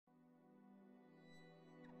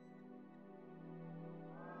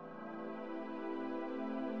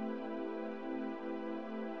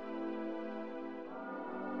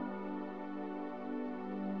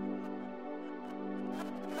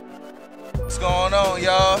going on,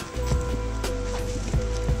 y'all?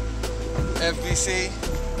 FBC,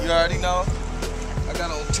 you already know. I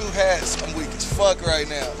got on 2 hats. I'm weak as fuck right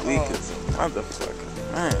now. Weak as a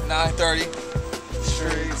motherfucker, man. 9:30.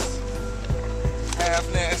 Strheatz.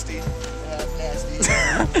 Half nasty. Half nasty.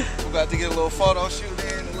 We're about to get a little photo shoot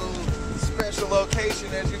in, a little special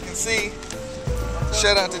location, as you can see.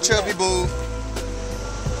 Shout out to Chubby Boo.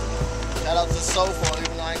 Shout out to Soulful,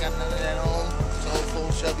 even though I ain't got none of that on.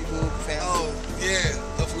 Soulful, Chubby Boo, family. Oh,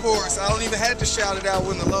 yeah, of course. I don't even have to shout it out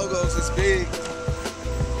when the logo's this big.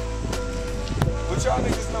 What y'all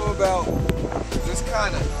niggas know about this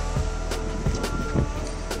kind of,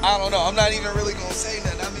 I don't know, I'm not even really gonna say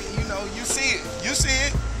nothing. I mean, you know, you see it. You see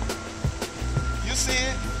it. You see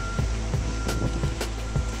it.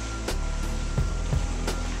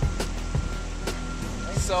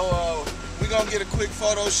 So, we're gonna get a quick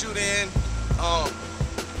photo shoot in.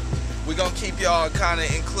 We're gonna keep y'all kind of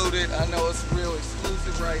included. I know it's real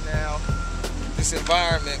exclusive right now, this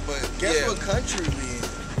environment, but guess yeah. what country we in?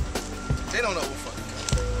 They don't know what fucking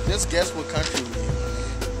country. Just guess what country we in,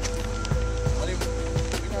 man. We're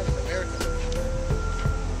not in America.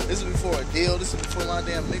 This is before a deal. This is before my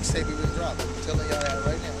damn mixtape even dropped. I'm telling y'all that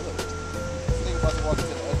right now. Look, this nigga about to walk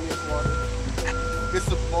into the ugliest water. It's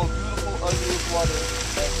the most beautiful, ugliest water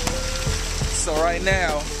ever. So right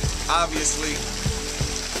now, obviously,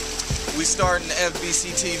 we starting the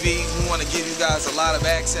FBC-TV. We want to give you guys a lot of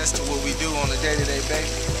access to what we do on a day-to-day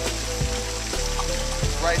basis.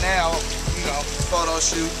 Right now, you know, photo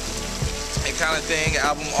shoot and kind of thing,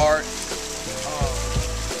 album art.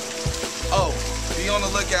 Oh, be on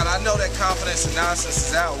the lookout. I know that Confidence and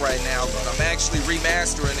Nonsense is out right now, but I'm actually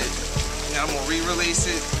remastering it. And I'm gonna re-release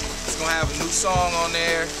it. It's gonna have a new song on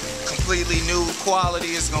there, completely new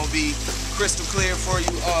quality. It's gonna be crystal clear for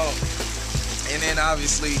you. And then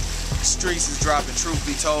obviously, Strheatz is dropping Truth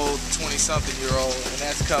Be Told, 20-something-year-old, and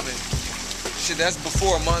that's coming. Shit, that's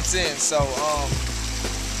before a month's in. So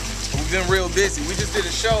we've been real busy. We just did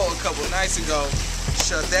a show a couple nights ago.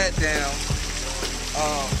 Shut that down.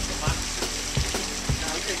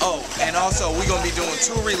 Oh, and also we're gonna be doing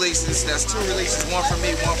 2 releases. That's 2 releases, one from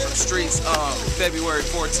me, one from Strheatz, February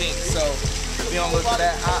 14th. So be on the look for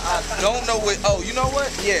that. I don't know what. Oh, you know what?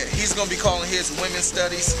 Yeah, he's gonna be calling his Women's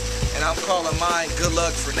Studies, and I'm calling mine Good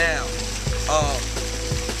Luck for Now.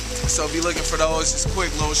 So be looking for those. Just quick,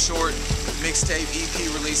 little short mixtape EP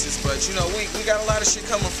releases. But you know, we got a lot of shit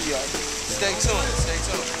coming for y'all. Stay tuned. Stay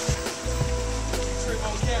tuned. Trip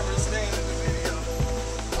on camera, staying in the video.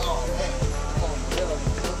 Oh man, come on,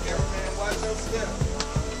 cameraman, watch your step.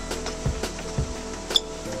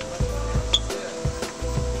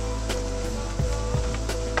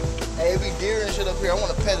 Hey, it be deer and shit up here. I want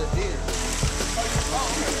to pet a deer.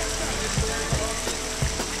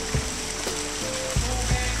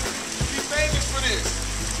 Famous for this.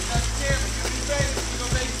 You got the camera. You be famous. You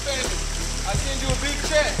gonna make you famous. I send you a big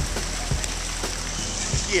check.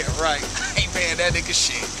 Yeah, right. I ain't paying that nigga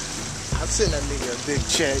shit. I send that nigga a big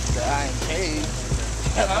check that I ain't paid.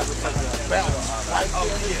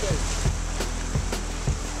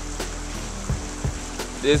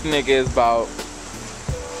 This nigga is about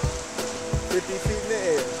 50 feet in the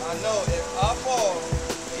air. I know. If I fall,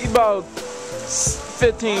 he about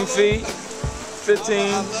 15 feet. 15.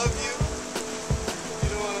 I love you.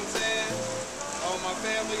 You know what I'm saying? Oh, my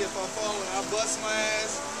family, if I fall and I bust my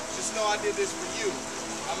ass, just know I did this for you.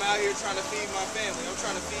 I'm out here trying to feed my family. I'm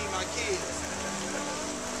trying to feed my kids.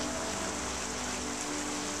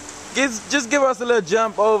 Just give us a little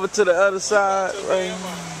jump over to the other side, right?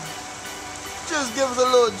 Just give us a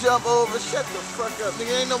little jump over. Shut the fuck up,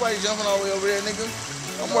 nigga. Ain't nobody jumping all the way over there, nigga.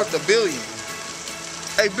 I'm worth $1 billion.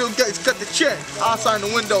 Hey, Bill Gates, cut the check. I'll sign the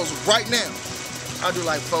windows right now. I do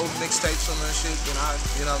like 4 mixtapes on that shit, then I,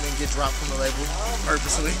 you know what I mean, get dropped from the label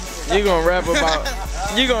purposely. You gonna rap about?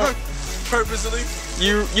 You gonna purposely?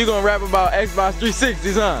 You gonna rap about Xbox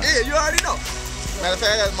 360s, huh? Yeah, you already know. Matter of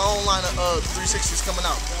fact, I got my own line of 360s coming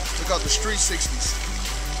out. They're called the Strheatz.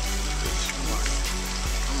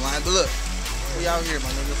 I'm lying, but look, we out here,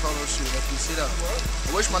 my nigga. Photo shoot, FBC though.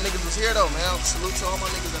 I wish my niggas was here though, man. Salute to all my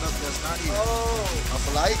niggas that's not here.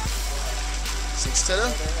 Alpha Light, 6 to the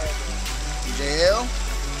DJ L,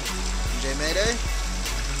 DJ Mayday.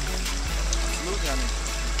 Salute y'all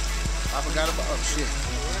niggas. I forgot about, oh shit.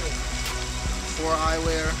 4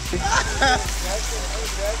 eyewear.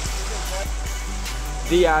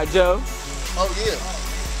 D.I. Joe. Oh yeah.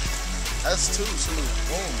 That's 2, salute.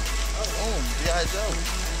 Boom. Boom. D.I. Joe.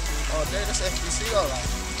 Oh damn, that's FBC all right.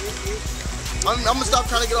 I'm gonna stop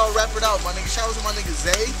trying to get all rappered out, my nigga. Shout out to my nigga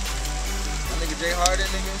Zay. My nigga Jay Harden,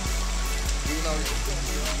 nigga. You know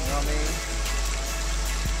what I mean?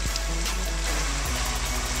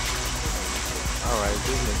 Alright,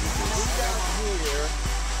 this nigga just. Here,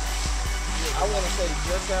 I want to say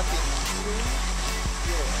just after 2.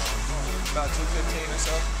 Yeah. About 2:15 or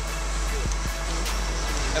so.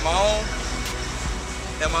 Am I on?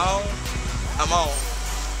 Am I on? I'm on.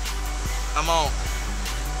 I'm on.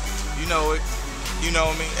 You know it. You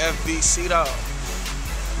know me. FBC dog.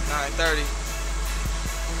 9:30.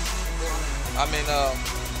 I'm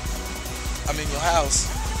in your house.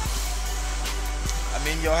 I'm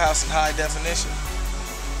in your house in high definition.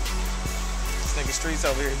 This nigga Strheatz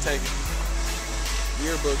over here taking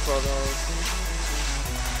yearbook photos.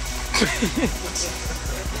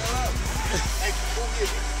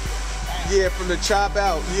 Yeah, from the chop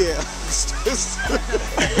out. Yeah.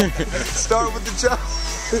 Start with the chop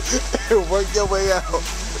and work your way out.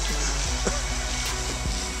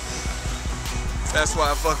 That's why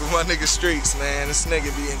I fuck with my nigga Strheatz, man. This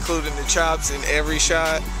nigga be including the chops in every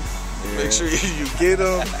shot. Yeah. Make sure you get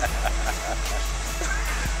them.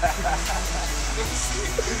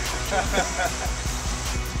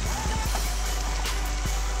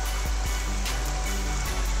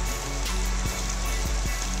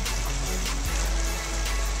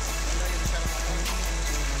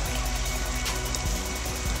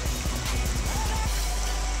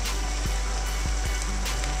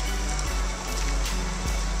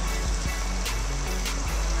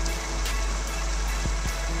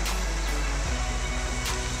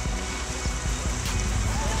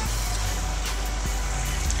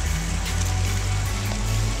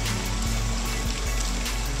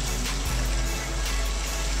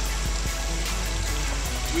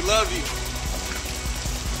 We love you.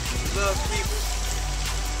 We love people.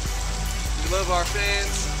 We love our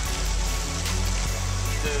fans.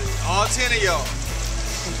 All 10 of y'all.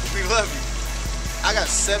 We love you. I got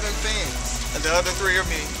 7 fans. And the other 3 are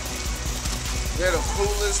me. They're the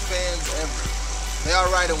coolest fans ever. They all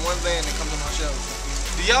ride in one van and come to my shows.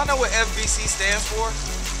 Do y'all know what FBC stands for?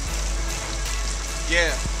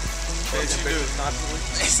 Yeah. Yes, you do.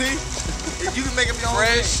 See? You can make up your own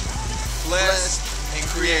Fresh, thing. blessed, and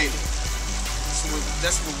creative.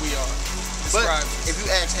 That's what we are. But Describe if you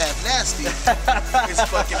ask half nasty, it's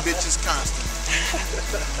fucking bitches constant.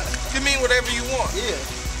 You mean whatever you want. Yeah.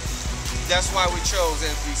 That's why we chose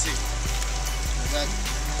FBC.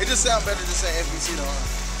 Exactly. It just sounds better to say FBC though, huh?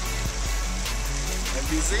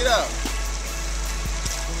 FBC though.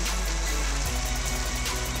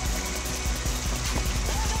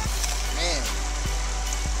 Man,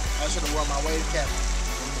 I should have worn my wave cap.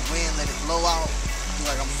 When the wind let it blow out,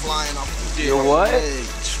 like I'm flying off the Your what?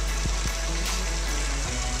 edge.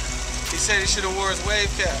 He said he should have wore his wave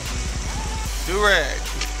cap. Do-rag.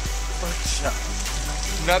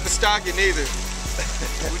 Not the stocking either.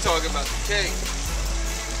 We talking about the cake.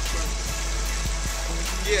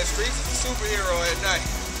 Yeah, Strheatz is a superhero at night.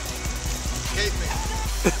 Cape man.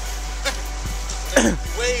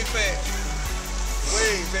 Wave man.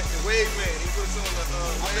 Wave man. He puts on the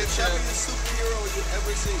I'm the chubbiest superhero you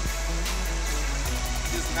ever see.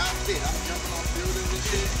 Does not fit. I'm jumping off buildings and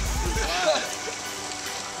shit. Wow.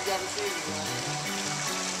 You gotta see me, man.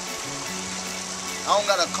 I don't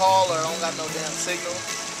got a call or I don't got no damn signal.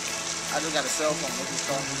 I just got a cell phone. Look this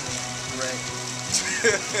car. Correct.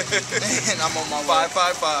 And I'm on my way.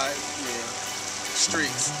 555. Yeah.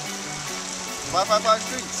 Streets. 555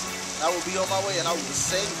 Streets. I will be on my way and I will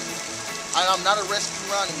save you. I'm not a rescue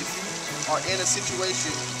Ronnie. If you are in a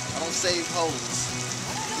situation, I don't save hoes.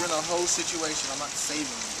 You're in a whole situation, I'm not saving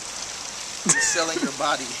you. You're selling your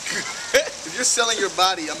body. If you're selling your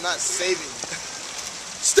body, I'm not saving you.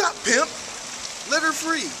 Stop, pimp! Let her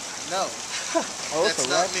free. No. Oh, that's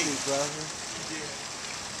not me.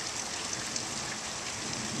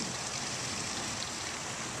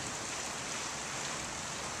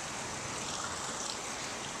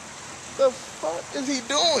 The fuck is he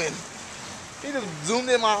doing? He just zoomed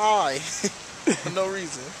in my eye for no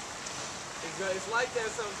reason. It's like that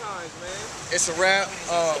sometimes, man. It's a wrap.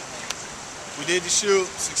 We did the shoot,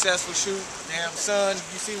 successful shoot. Damn sun,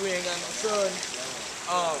 you see we ain't got no sun.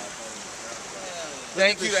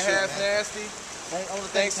 Thank you to Half Nasty.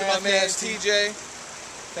 Thanks to my man TJ.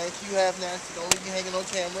 Thank you, Half Nasty. Don't leave me hanging on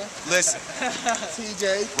camera. Listen,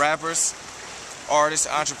 TJ. rappers, artists,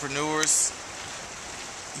 entrepreneurs,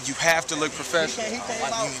 you have to look professional. He came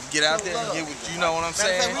Like, out you get out there and get what you know what I'm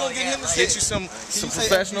saying. Matter of fact, we gonna get him to Get say- you some say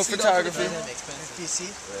professional FBC photography. FBC?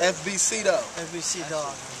 FBC though. FBC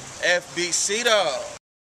dog. FBC dog.